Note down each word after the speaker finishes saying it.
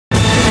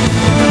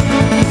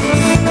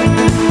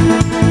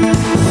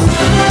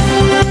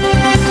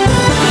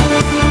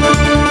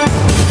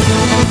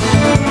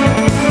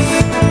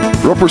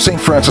Roper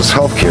St. Francis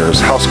Healthcare's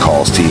House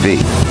Calls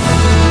TV.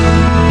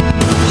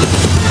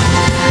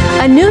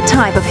 A new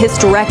type of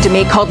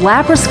hysterectomy called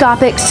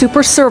laparoscopic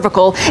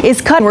supracervical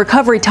is cutting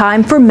recovery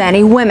time for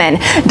many women.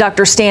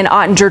 Dr. Stan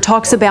Ottinger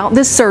talks about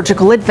this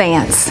surgical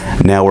advance.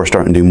 Now we're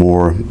starting to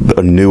do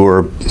a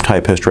newer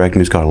type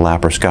hysterectomy called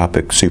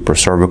laparoscopic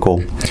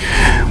supracervical,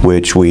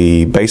 which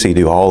we basically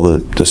do all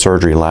the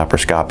surgery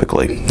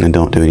laparoscopically and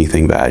don't do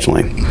anything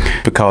vaginally.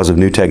 Because of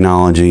new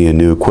technology and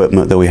new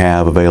equipment that we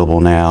have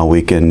available now,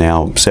 we can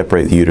now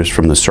separate the uterus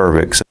from the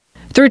cervix.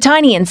 Through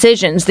tiny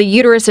incisions, the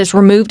uterus is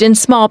removed in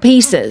small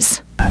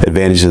pieces.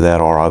 Advantages of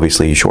that are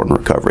obviously shortened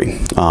recovery.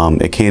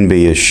 It can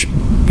be,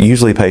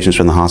 usually patients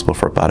are in the hospital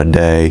for about a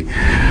day,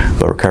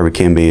 but recovery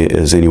can be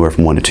anywhere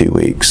from 1 to 2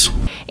 weeks.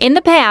 In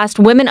the past,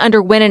 women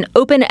underwent an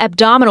open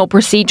abdominal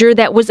procedure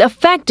that was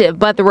effective,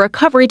 but the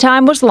recovery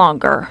time was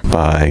longer.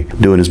 By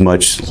doing as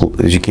much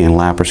as you can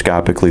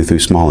laparoscopically through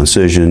small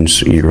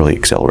incisions, you really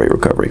accelerate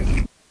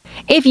recovery.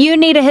 If you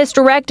need a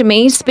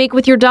hysterectomy, speak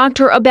with your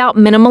doctor about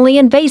minimally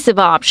invasive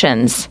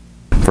options.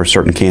 For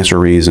certain cancer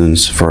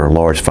reasons, for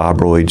large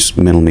fibroids,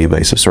 minimally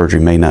invasive surgery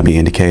may not be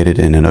indicated,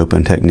 and an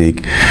open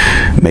technique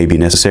may be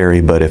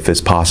necessary, but if it's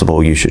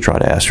possible, you should try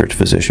to ask your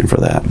physician for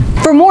that.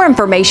 For more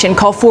information,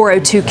 call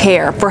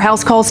 402-CARE. For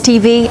House Calls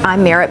TV,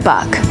 I'm Merritt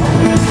Buck.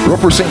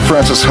 Roper St.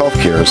 Francis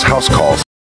Healthcare's House Calls.